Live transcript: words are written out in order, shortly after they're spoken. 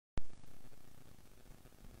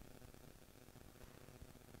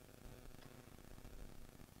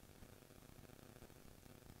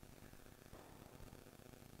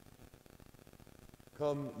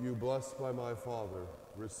Come, you blessed by my Father,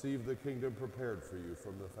 receive the kingdom prepared for you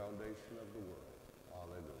from the foundation of the world.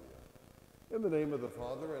 Alleluia. In the name of the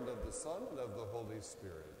Father, and of the Son, and of the Holy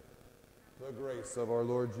Spirit. The grace of our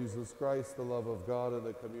Lord Jesus Christ, the love of God, and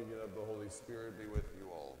the communion of the Holy Spirit be with you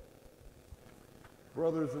all.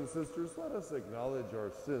 Brothers and sisters, let us acknowledge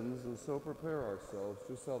our sins and so prepare ourselves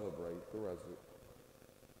to celebrate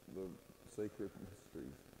the sacred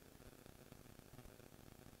mysteries.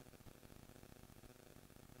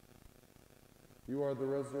 You are the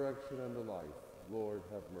resurrection and the life. Lord,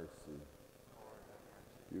 have mercy.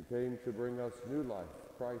 You came to bring us new life.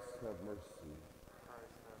 Christ, have mercy.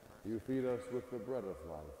 You feed us with the bread of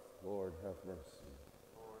life. Lord, have mercy.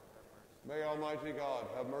 May Almighty God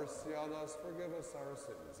have mercy on us, forgive us our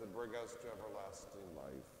sins, and bring us to everlasting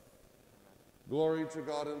life. Glory to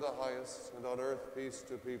God in the highest, and on earth peace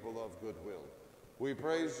to people of good will. We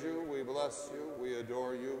praise you, we bless you, we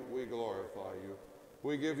adore you, we glorify you.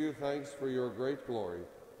 We give you thanks for your great glory,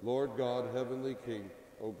 Lord God, heavenly King,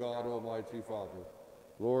 O God, almighty Father,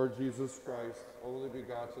 Lord Jesus Christ, only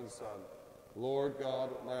begotten Son, Lord God,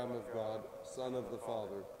 Lamb of God, Son of the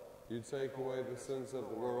Father. You take away the sins of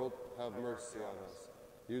the world, have mercy on us.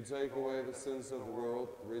 You take away the sins of the world,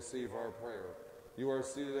 receive our prayer. You are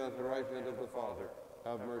seated at the right hand of the Father,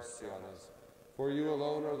 have mercy on us. For you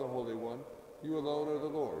alone are the Holy One, you alone are the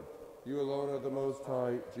Lord, you alone are the Most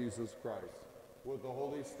High, Jesus Christ, with the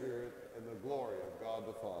Holy Spirit and the glory of God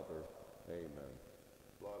the Father. Amen.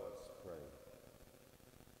 Let us pray.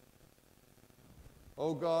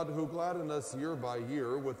 O God, who gladden us year by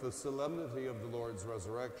year with the solemnity of the Lord's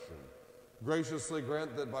resurrection, graciously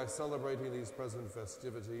grant that by celebrating these present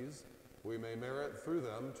festivities, we may merit through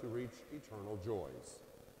them to reach eternal joys.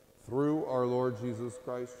 Through our Lord Jesus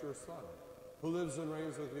Christ, your Son, who lives and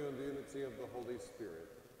reigns with you in the unity of the Holy Spirit,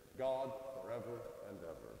 God, forever and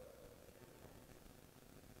ever.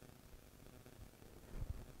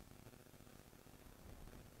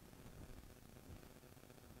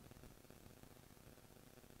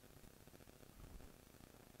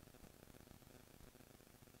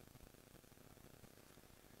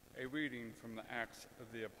 A reading from the Acts of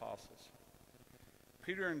the Apostles.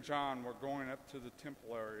 Peter and John were going up to the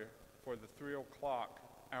temple area for the 3 o'clock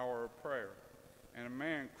hour of prayer, and a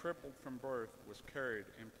man crippled from birth was carried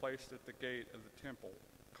and placed at the gate of the temple,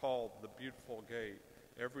 called the Beautiful Gate,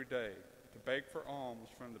 every day to beg for alms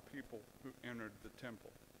from the people who entered the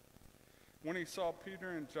temple. When he saw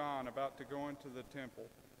Peter and John about to go into the temple,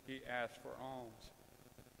 he asked for alms.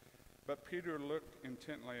 But Peter looked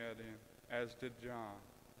intently at him, as did John,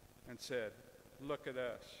 and said, "Look at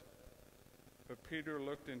us." But Peter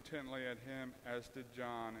looked intently at him, as did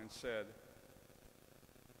John, and said,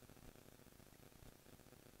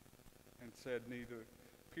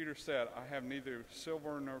 Peter said, "I have neither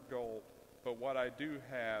silver nor gold, but what I do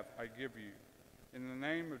have I give you. In the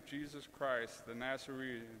name of Jesus Christ, the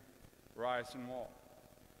Nazarene, rise and walk."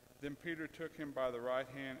 Then Peter took him by the right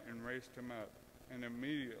hand and raised him up, and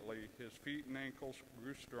immediately his feet and ankles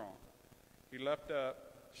grew strong. He leapt up,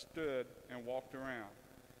 stood, and walked around,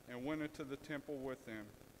 and went into the temple with them,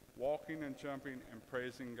 walking and jumping and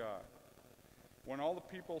praising God. When all the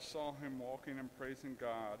people saw him walking and praising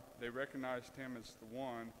God, they recognized him as the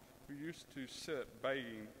one who used to sit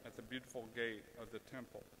begging at the Beautiful Gate of the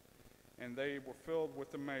temple, and they were filled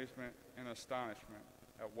with amazement and astonishment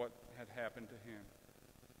at what had happened to him.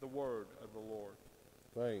 The word of the Lord.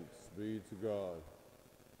 Thanks be to God.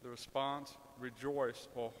 The response, "Rejoice,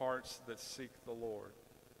 O hearts that seek the Lord."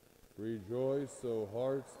 Rejoice, O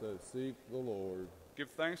hearts that seek the Lord. Give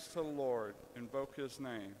thanks to the Lord, invoke his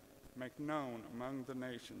name, make known among the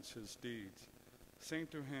nations his deeds. Sing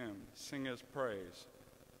to him, sing his praise,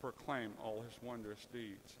 proclaim all his wondrous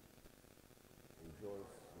deeds.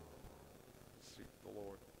 Rejoice. Seek the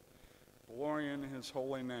Lord. Glory in his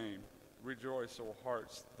holy name. Rejoice, O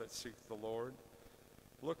hearts that seek the Lord.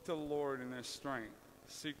 Look to the Lord in his strength.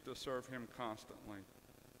 Seek to serve him constantly.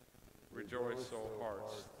 Rejoice, O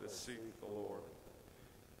hearts that seek the Lord.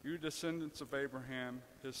 You descendants of Abraham,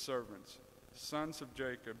 his servants, sons of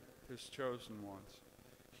Jacob, his chosen ones.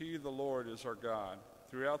 He, the Lord, is our God.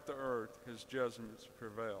 Throughout the earth his judgments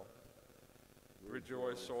prevail.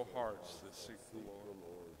 Rejoice, O hearts that seek the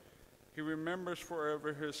Lord. He remembers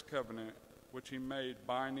forever his covenant, which he made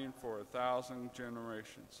binding for 1,000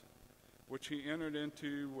 generations, which he entered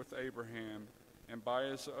into with Abraham, and by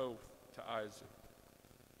his oath to Isaac.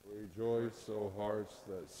 Rejoice, O hearts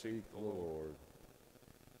that seek the Lord.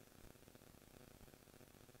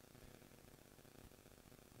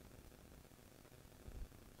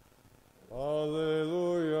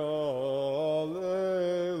 Alleluia,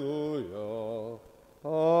 alleluia,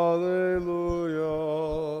 alleluia.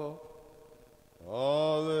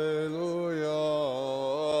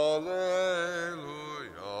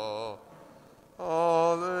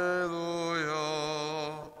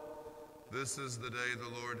 day the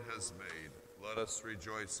Lord has made. Let us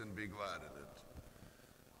rejoice and be glad in it.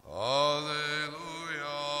 Alleluia,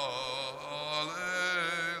 alleluia,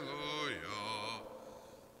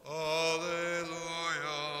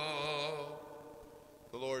 alleluia.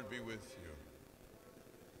 The Lord be with you.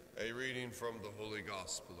 A reading from the Holy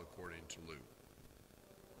Gospel according to Luke.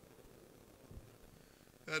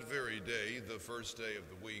 That very day, the first day of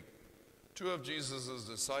the week, two of Jesus'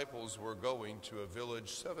 disciples were going to a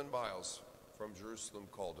village 7 miles from Jerusalem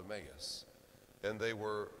called Emmaus, and they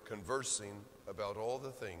were conversing about all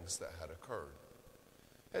the things that had occurred.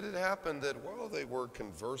 And it happened that while they were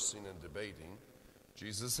conversing and debating,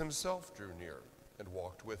 Jesus himself drew near and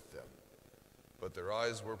walked with them, but their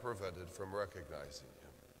eyes were prevented from recognizing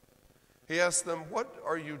him. He asked them, "What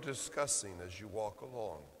are you discussing as you walk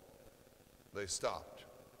along?" They stopped,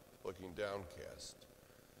 looking downcast.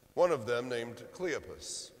 One of them, named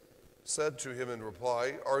Cleopas, said to him in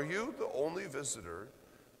reply, "Are you the only visitor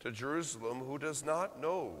to Jerusalem who does not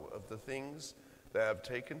know of the things that have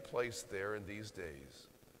taken place there in these days?"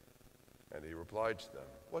 And he replied to them,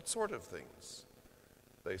 "What sort of things?"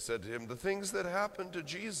 They said to him, "The things that happened to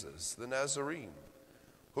Jesus, the Nazarene,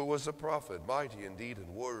 who was a prophet, mighty in deed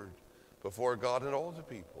and word, before God and all the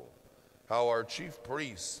people, how our chief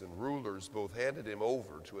priests and rulers both handed him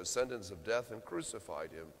over to a sentence of death and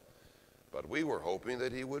crucified him. But we were hoping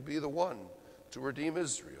that he would be the one to redeem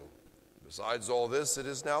Israel. Besides all this, it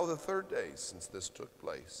is now the 3rd day since this took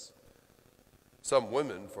place." Some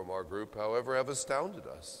women from our group, however, have astounded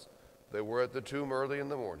us. They were at the tomb early in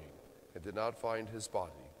the morning and did not find his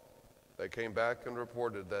body. They came back and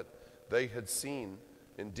reported that they had seen,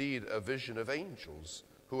 indeed, a vision of angels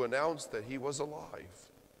who announced that he was alive.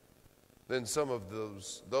 Then some of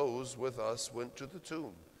those with us went to the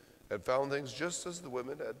tomb and found things just as the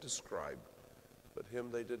women had described, but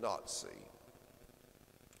him they did not see.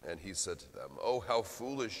 And he said to them, "Oh, how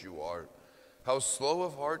foolish you are, how slow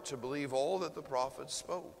of heart to believe all that the prophets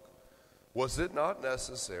spoke. Was it not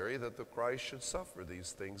necessary that the Christ should suffer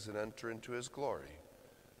these things and enter into his glory?"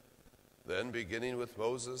 Then, beginning with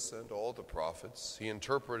Moses and all the prophets, he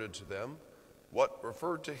interpreted to them what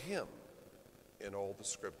referred to him in all the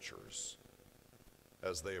scriptures.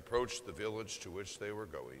 As they approached the village to which they were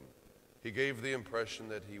going, he gave the impression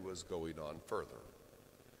that he was going on further.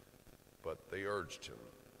 But they urged him,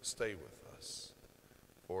 "Stay with us,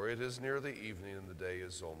 for it is nearly evening and the day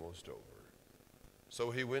is almost over."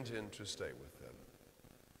 So he went in to stay with them.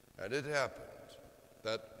 And it happened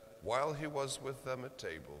that while he was with them at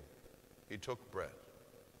table, he took bread,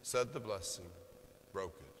 said the blessing,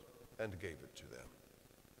 broke it, and gave it to them.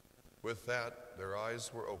 With that, their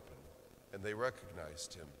eyes were opened, and they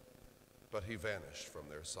recognized him, but he vanished from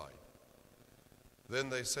their sight. Then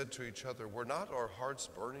they said to each other, "Were not our hearts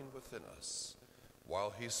burning within us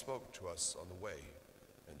while he spoke to us on the way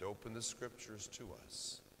and opened the scriptures to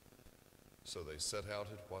us?" So they set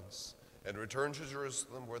out at once and returned to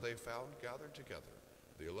Jerusalem, where they found gathered together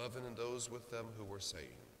the 11 and those with them who were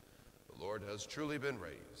saying, "The Lord has truly been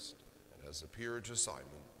raised and has appeared to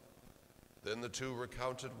Simon." Then the two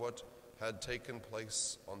recounted what had taken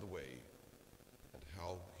place on the way and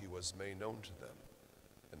how he was made known to them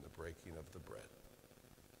in the breaking of the bread.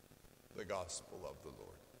 The Gospel of the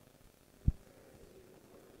Lord.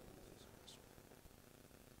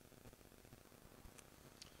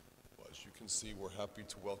 Well, as you can see, we're happy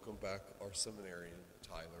to welcome back our seminarian,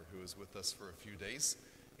 Tyler, who is with us for a few days,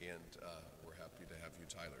 and we're happy to have you,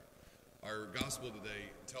 Tyler. Our Gospel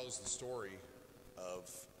today tells the story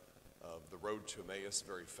of the road to Emmaus, a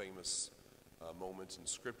very famous moment in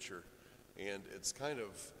Scripture, and it's kind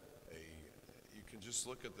of you can just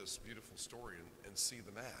look at this beautiful story and see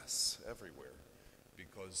the Mass everywhere,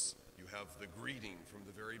 because you have the greeting from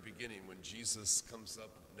the very beginning when Jesus comes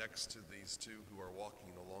up next to these two who are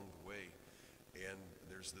walking along the way, and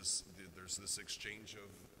there's this exchange of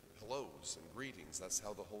hellos and greetings. That's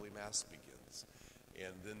how the Holy Mass begins.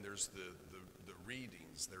 And then there's the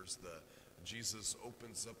readings. Jesus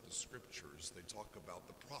opens up the scriptures. They talk about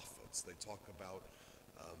the prophets. They talk about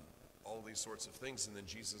all these sorts of things, and then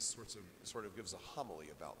Jesus sort of gives a homily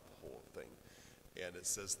about the whole thing. And it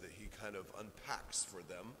says that he kind of unpacks for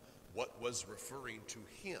them what was referring to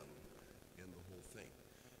him in the whole thing.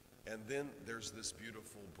 And then there's this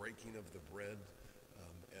beautiful breaking of the bread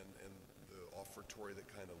and the offertory that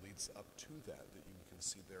kind of leads up to that you can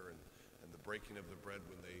see there, and the breaking of the bread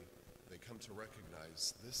when they come to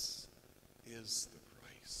recognize this is the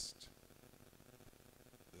Christ.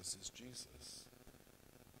 This is Jesus.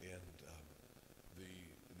 And the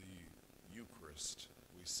Eucharist,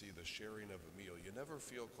 we see the sharing of a meal. You never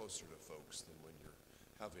feel closer to folks than when you're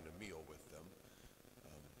having a meal with them.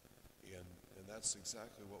 And that's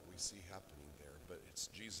exactly what we see happening there. But it's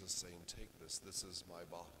Jesus saying, take this. This is my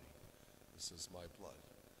body. This is my blood.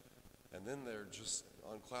 And then they're just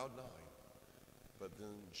on cloud nine. But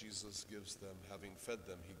then Jesus gives them, having fed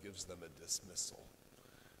them, he gives them a dismissal.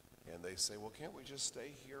 And they say, well, can't we just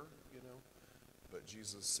stay here, But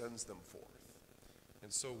Jesus sends them forth.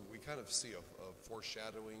 And so we kind of see a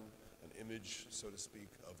foreshadowing, an image, so to speak,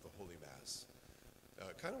 of the Holy Mass.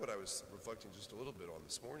 Kind of what I was reflecting just a little bit on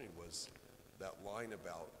this morning was that line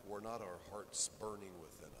about, were not our hearts burning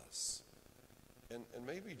within us? And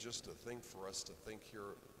maybe just a thing for us to think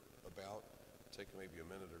here about, take maybe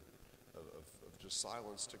a minute of just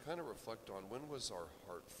silence to kind of reflect on, when was our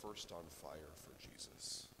heart first on fire for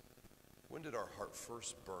Jesus? When did our heart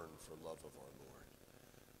first burn for love of our Lord?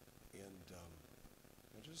 And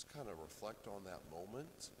just kind of reflect on that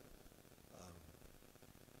moment.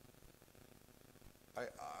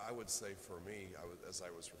 I would say for me, as I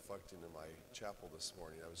was reflecting in my chapel this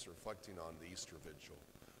morning, I was reflecting on the Easter Vigil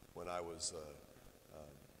when I was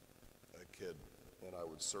a kid, and I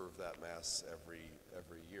would serve that Mass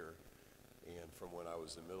every year, and from when I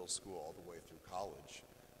was in middle school all the way through college.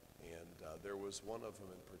 And there was one of them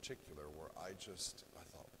in particular where I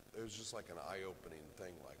thought, it was just like an eye-opening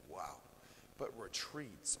thing, like, wow. But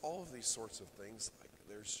retreats, all of these sorts of things, like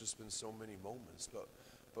there's just been so many moments,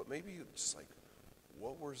 but maybe just like,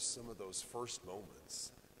 what were some of those first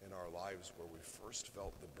moments in our lives where we first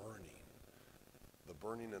felt the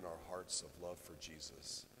burning in our hearts of love for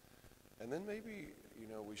Jesus? And then maybe,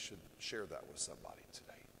 we should share that with somebody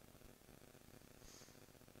today.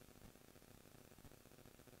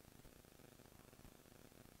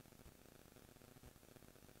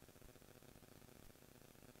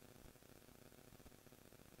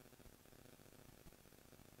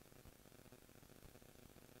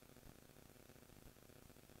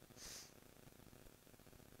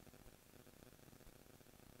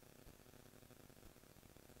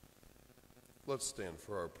 Let's stand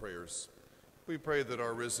for our prayers. We pray that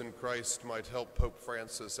our risen Christ might help Pope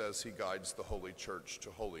Francis as he guides the Holy Church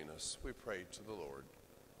to holiness. We pray to the Lord.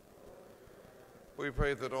 We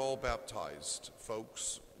pray that all baptized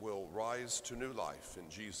folks will rise to new life in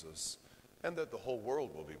Jesus, and that the whole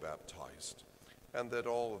world will be baptized, and that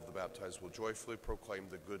all of the baptized will joyfully proclaim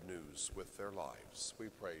the good news with their lives. We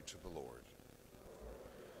pray to the Lord.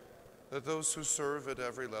 That those who serve at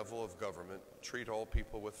every level of government treat all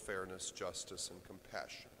people with fairness, justice, and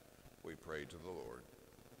compassion. We pray to the Lord.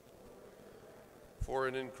 For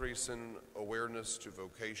an increase in awareness to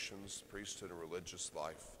vocations, priesthood, and religious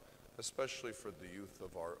life, especially for the youth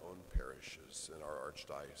of our own parishes in our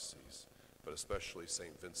archdiocese, but especially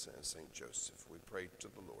St. Vincent and St. Joseph, we pray to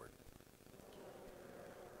the Lord.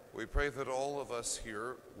 We pray that all of us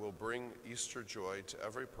here will bring Easter joy to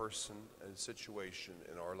every person and situation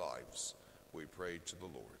in our lives. We pray to the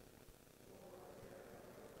Lord.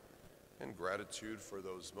 In gratitude for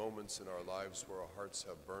those moments in our lives where our hearts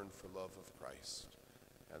have burned for love of Christ,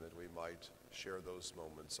 and that we might share those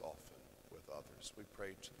moments often with others, we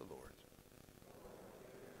pray to the Lord.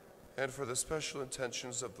 And for the special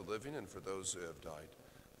intentions of the living and for those who have died,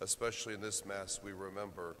 especially in this Mass, we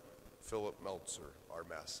remember Philip Meltzer, our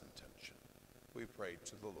Mass intention. We pray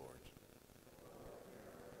to the Lord.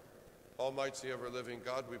 Almighty, ever-living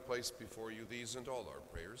God, we place before you these and all our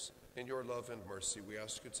prayers. In your love and mercy, we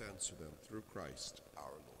ask you to answer them through Christ our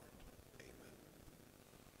Lord. Amen.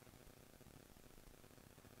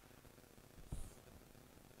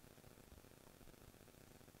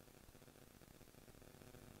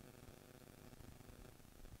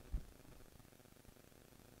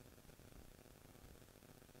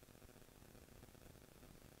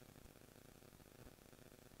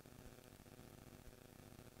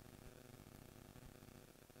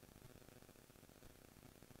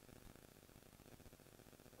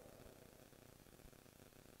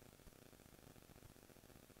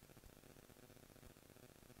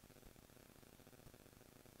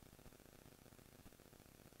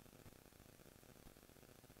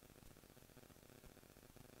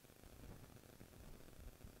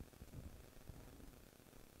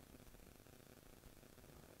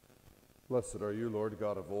 Blessed are you, Lord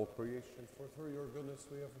God of all creation, for through your goodness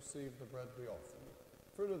we have received the bread we offer you.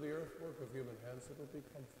 Fruit of the earth, work of human hands, it will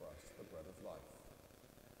become for us the bread of life.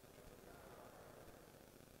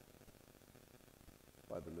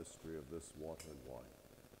 By the mystery of this water and wine,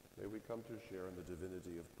 may we come to share in the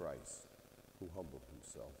divinity of Christ, who humbled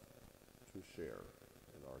himself to share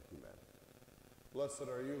in our humanity. Blessed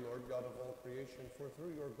are you, Lord God of all creation, for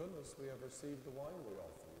through your goodness we have received the wine we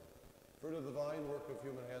offer you. Fruit of the vine, work of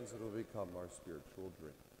human hands, it will become our spiritual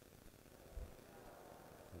drink.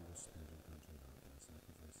 And the Spirit and contrite heart and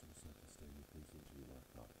sacrifice yourself this day, we please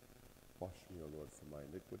Lord, from my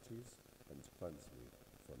iniquities, and cleanse me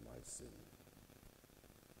from my sin.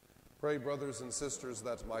 Pray, brothers and sisters,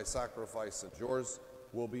 that my sacrifice and yours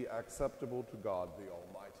will be acceptable to God, the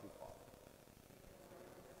Almighty Father.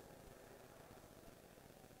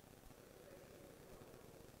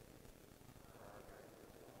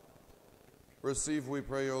 Receive, we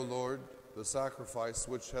pray, O Lord, the sacrifice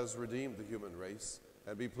which has redeemed the human race,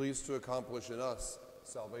 and be pleased to accomplish in us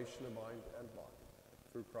salvation of mind and body,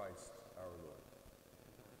 through Christ our Lord.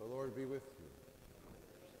 The Lord be with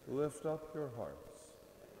you. Lift up your hearts.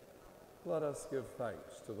 Let us give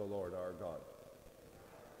thanks to the Lord our God.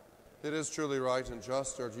 It is truly right and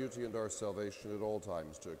just, our duty and our salvation at all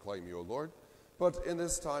times to acclaim you, O Lord, but in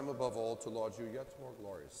this time above all to laud you yet more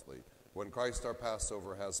gloriously, when Christ our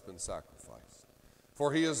Passover has been sacrificed.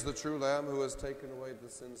 For he is the true Lamb who has taken away the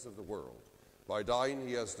sins of the world. By dying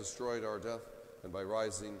he has destroyed our death, and by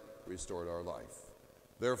rising restored our life.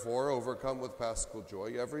 Therefore, overcome with paschal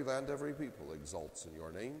joy, every land, every people exalts in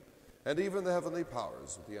your name, and even the heavenly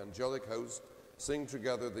powers with the angelic host sing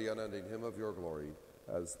together the unending hymn of your glory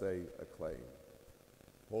as they acclaim.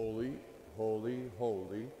 Holy, holy,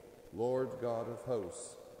 holy, Lord God of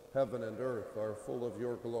hosts, heaven and earth are full of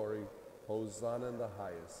your glory. Hosanna in the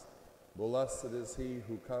highest. Blessed is he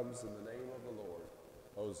who comes in the name of the Lord.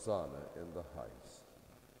 Hosanna in the highest.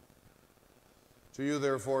 To you,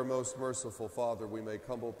 therefore, most merciful Father, we make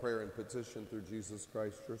humble prayer and petition through Jesus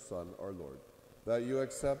Christ, your Son, our Lord, that you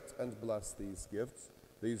accept and bless these gifts,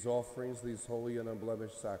 these offerings, these holy and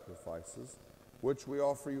unblemished sacrifices, which we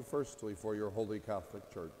offer you firstly for your holy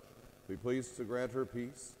Catholic Church. Be pleased to grant her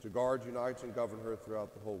peace, to guard, unite, and govern her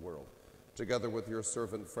throughout the whole world, together with your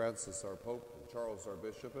servant Francis, our Pope, and Charles, our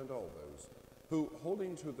Bishop, and all those who,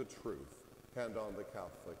 holding to the truth, hand on the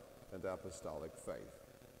Catholic and apostolic faith.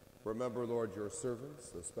 Remember, Lord, your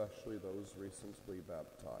servants, especially those recently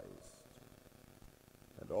baptized,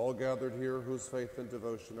 and all gathered here whose faith and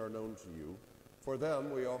devotion are known to you. For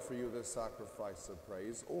them we offer you this sacrifice of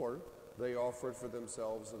praise, or they offer it for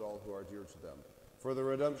themselves and all who are dear to them, for the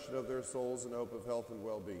redemption of their souls and hope of health and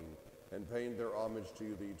well-being, and paying their homage to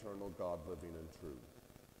you, the eternal God, living and true.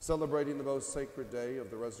 Celebrating the most sacred day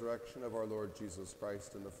of the resurrection of our Lord Jesus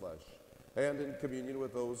Christ in the flesh, and in communion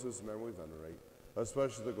with those whose memory we venerate,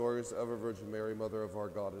 especially the glorious ever Virgin Mary, Mother of our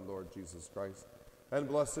God and Lord Jesus Christ, and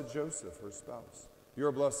blessed Joseph, her spouse,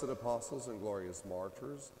 your blessed apostles and glorious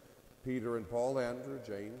martyrs, Peter and Paul, Andrew,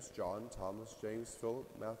 James, John, Thomas, James, Philip,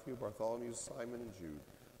 Matthew, Bartholomew, Simon, and Jude,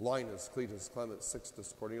 Linus, Cletus, Clement,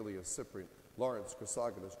 Sixtus, Cornelius, Cyprian, Lawrence,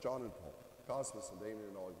 Chrysogonus, John and Paul, Cosmas and Damon,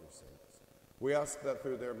 and all your saints. We ask that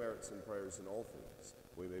through their merits and prayers in all things,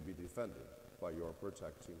 we may be defended by your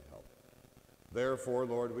protecting help. Therefore,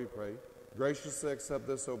 Lord, we pray, graciously accept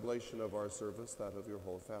this oblation of our service, that of your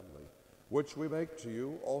whole family, which we make to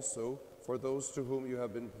you also for those to whom you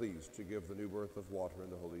have been pleased to give the new birth of water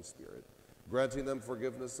and the Holy Spirit, granting them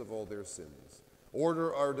forgiveness of all their sins.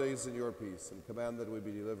 Order our days in your peace, and command that we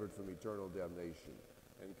be delivered from eternal damnation,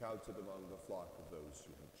 and counted among the flock of those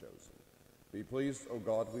you have chosen. Be pleased, O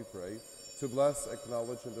God, we pray, to bless,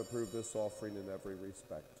 acknowledge, and approve this offering in every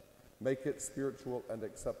respect. Make it spiritual and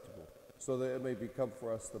acceptable, so that it may become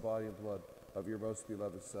for us the body and blood of your most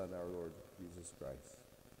beloved Son, our Lord Jesus Christ.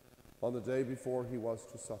 On the day before he was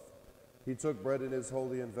to suffer, he took bread in his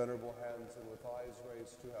holy and venerable hands, and with eyes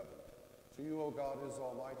raised to heaven, to you, O God, his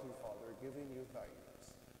almighty Father, giving you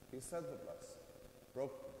thanks, he said the blessing,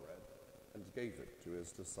 broke the bread, and gave it to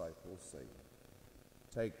his disciples, saying,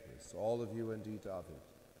 Take this, all of you, and eat of it,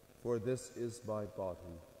 for this is my body,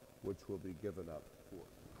 which will be given up for you.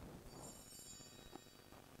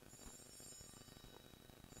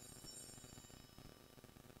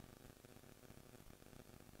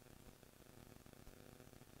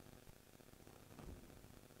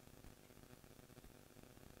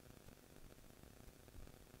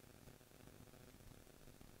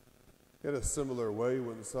 In a similar way,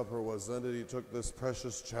 when supper was ended, he took this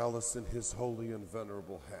precious chalice in his holy and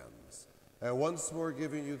venerable hands. And once more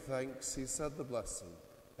giving you thanks, he said the blessing,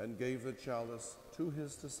 and gave the chalice to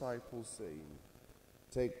his disciples, saying,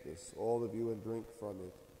 Take this, all of you, and drink from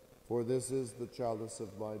it, for this is the chalice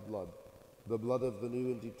of my blood, the blood of the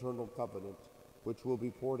new and eternal covenant, which will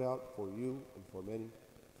be poured out for you and for many,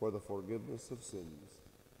 for the forgiveness of sins.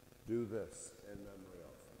 Do this in memory of me.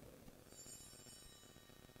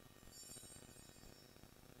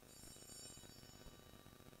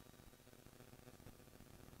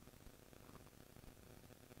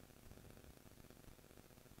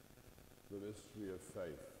 The mystery of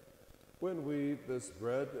faith. When we eat this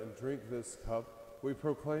bread and drink this cup, we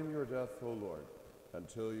proclaim your death, O Lord,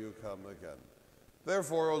 until you come again.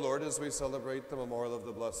 Therefore, O Lord, as we celebrate the memorial of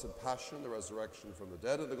the blessed Passion, the resurrection from the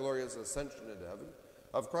dead, and the glorious ascension into heaven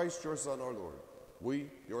of Christ your Son, our Lord, we,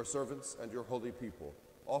 your servants and your holy people,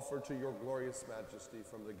 offer to your glorious majesty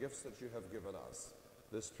from the gifts that you have given us,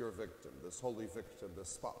 this pure victim, this holy victim, this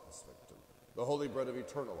spotless victim, the holy bread of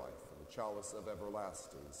eternal life, and the chalice of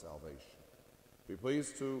everlasting salvation. Be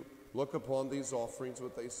pleased to look upon these offerings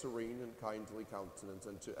with a serene and kindly countenance,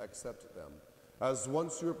 and to accept them, as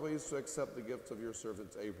once you were pleased to accept the gift of your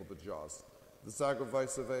servant Abel the just, the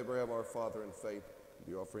sacrifice of Abraham our father in faith,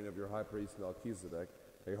 the offering of your high priest Melchizedek,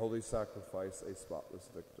 a holy sacrifice, a spotless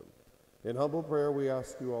victim. In humble prayer we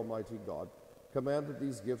ask you, Almighty God, command that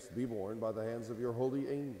these gifts be borne by the hands of your holy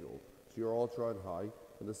angel to your altar on high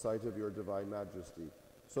in the sight of your divine majesty,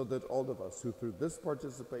 so that all of us who through this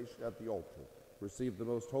participation at the altar receive the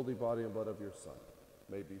most holy body and blood of your Son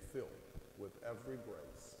may be filled with every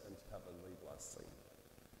grace and heavenly blessing.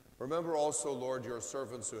 Remember also, Lord, your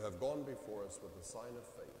servants who have gone before us with the sign of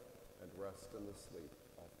faith, and rest in the sleep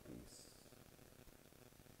of peace.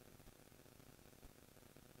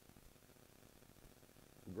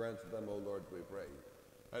 Grant them, O Lord, we pray,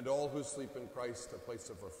 and all who sleep in Christ a place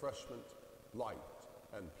of refreshment, light,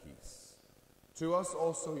 and peace. To us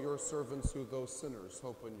also, your servants, who though sinners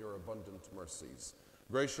hope in your abundant mercies,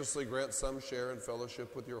 graciously grant some share in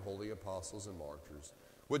fellowship with your holy apostles and martyrs,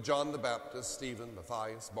 with John the Baptist, Stephen,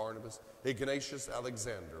 Matthias, Barnabas, Ignatius,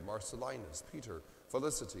 Alexander, Marcellinus, Peter,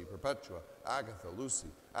 Felicity, Perpetua, Agatha, Lucy,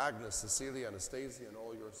 Agnes, Cecilia, Anastasia, and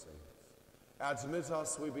all your saints. Admit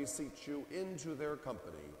us, we beseech you, into their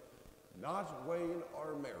company, not weighing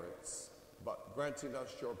our merits, but granting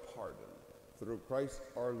us your pardon, through Christ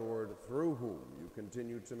our Lord, through whom you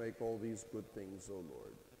continue to make all these good things, O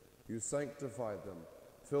Lord. You sanctify them,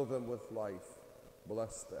 fill them with life,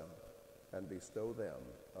 bless them, and bestow them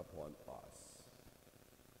upon us.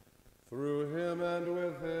 Through him and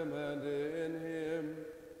with him and in him,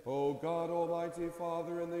 O God, Almighty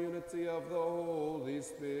Father, in the unity of the Holy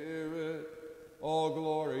Spirit, all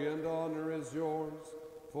glory and honor is yours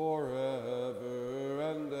forever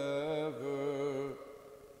and ever.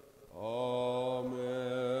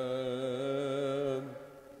 Amen.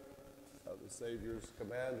 Of the Savior's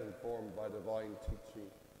command, informed by divine teaching,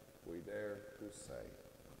 we dare to say,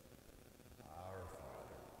 Our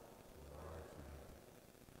Father, who art in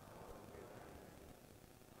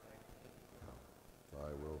heaven,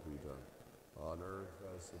 thy will be done, on earth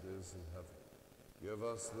as it is in heaven. Give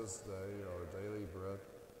us this day our daily bread,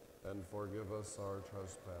 and forgive us our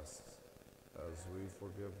trespasses, as we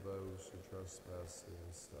forgive those who trespass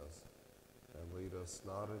against us. And lead us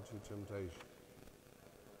not into temptation.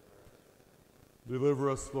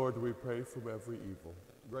 Deliver us, Lord, we pray, from every evil.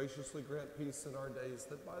 Graciously grant peace in our days,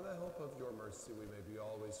 that by the help of your mercy we may be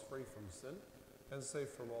always free from sin and safe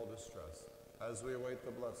from all distress, as we await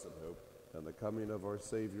the blessed hope and the coming of our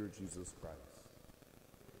Savior, Jesus Christ.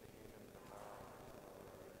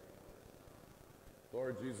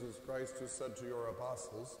 Lord Jesus Christ, who said to your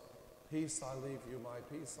apostles, Peace I leave you, my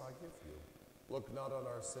peace I give you. Look not on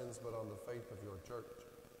our sins, but on the faith of your church,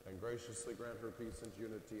 and graciously grant her peace and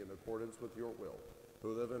unity in accordance with your will,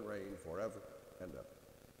 who live and reign forever and ever.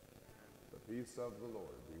 The peace of the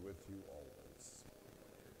Lord be with you always.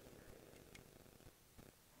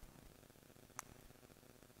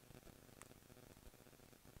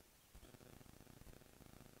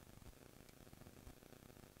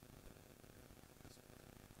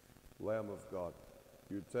 Lamb of God,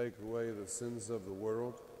 you take away the sins of the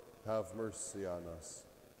world, have mercy on us.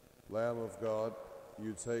 Lamb of God,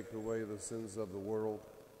 you take away the sins of the world,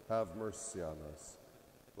 have mercy on us.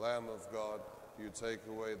 Lamb of God, you take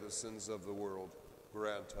away the sins of the world,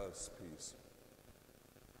 grant us peace.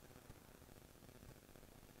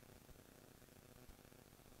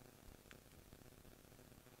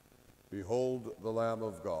 Behold the Lamb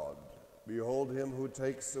of God. Behold him who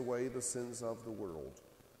takes away the sins of the world.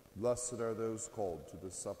 Blessed are those called to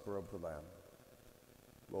the supper of the Lamb.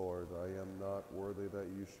 Lord, I am not worthy that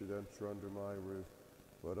you should enter under my roof,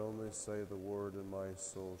 but only say the word, and my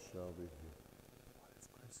soul shall be healed. What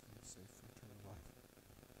if Christ can be saved for eternal life?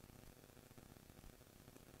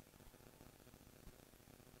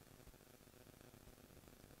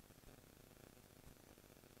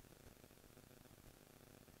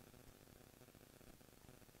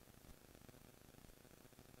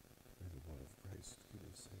 May the blood of Christ keep me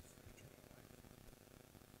safe for eternal life.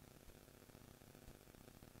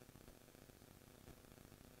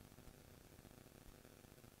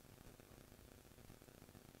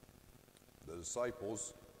 The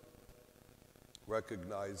disciples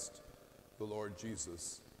recognized the Lord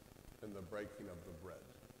Jesus in the breaking of the bread.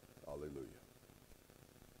 Hallelujah.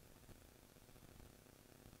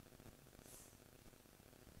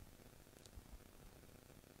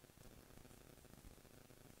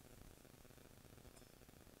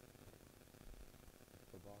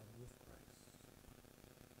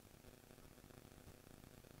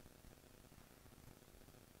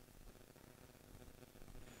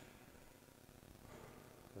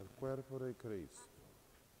 cuerpo de Cristo.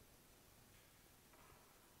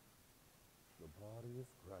 The body of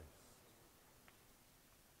Christ.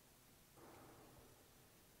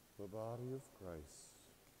 The body of Christ.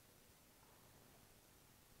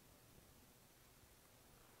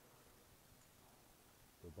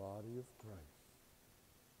 The body of Christ.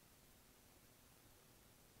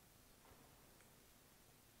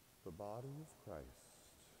 The body of Christ.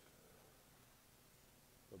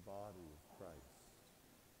 The body of Christ.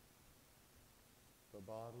 The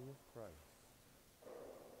body of Christ.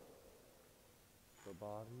 The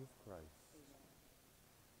body of Christ.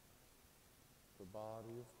 The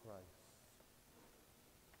body of Christ.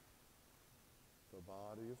 The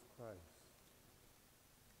body of Christ.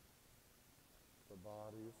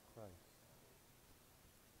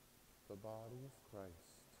 The body of Christ.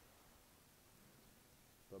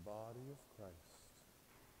 The body of Christ.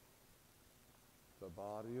 The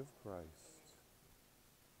body of Christ.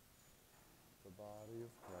 The body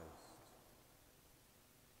of Christ.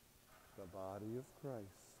 The body of Christ. The body of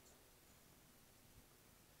Christ.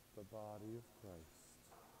 The body of Christ.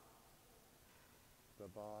 The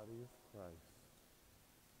body of Christ.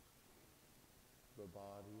 The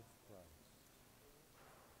body of Christ.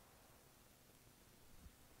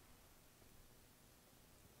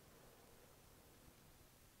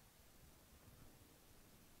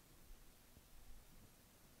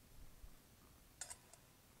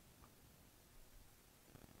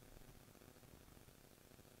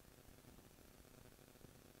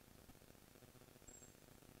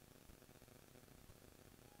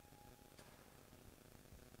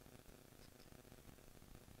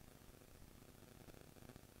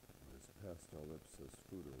 Past our lips as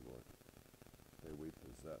food, O Lord, may we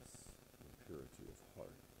possess the purity of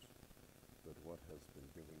heart, that what has been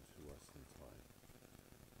given to us in time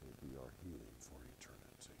may be our healing for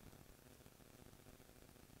eternity.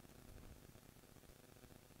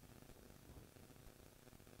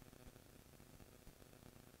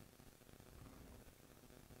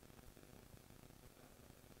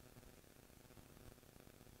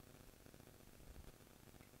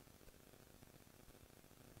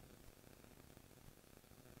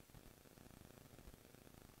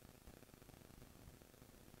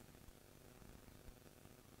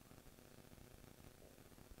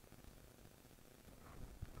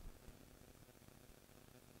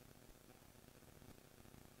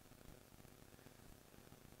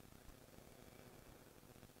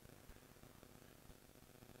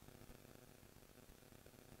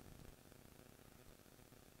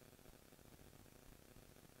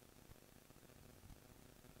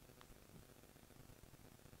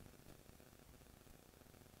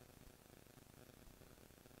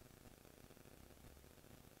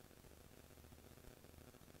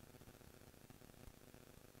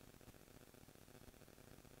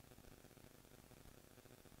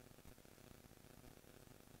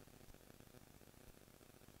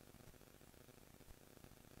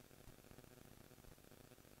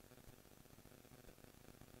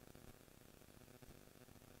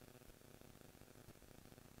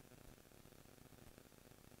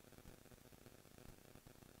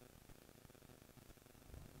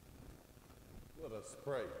 Let us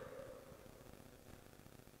pray.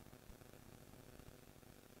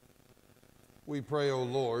 We pray, O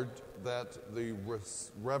Lord, that the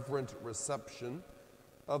reverent reception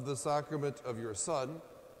of the sacrament of your Son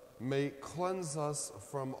may cleanse us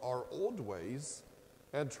from our old ways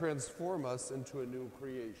and transform us into a new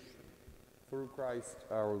creation. Through Christ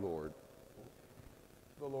our Lord.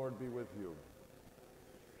 The Lord be with you.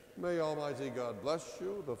 May Almighty God bless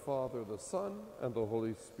you, the Father, the Son, and the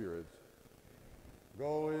Holy Spirit.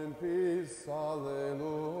 Go in peace,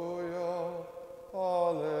 alleluia,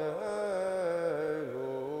 alleluia.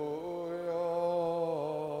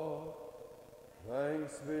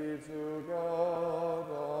 Thanks be to God,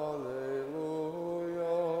 alleluia.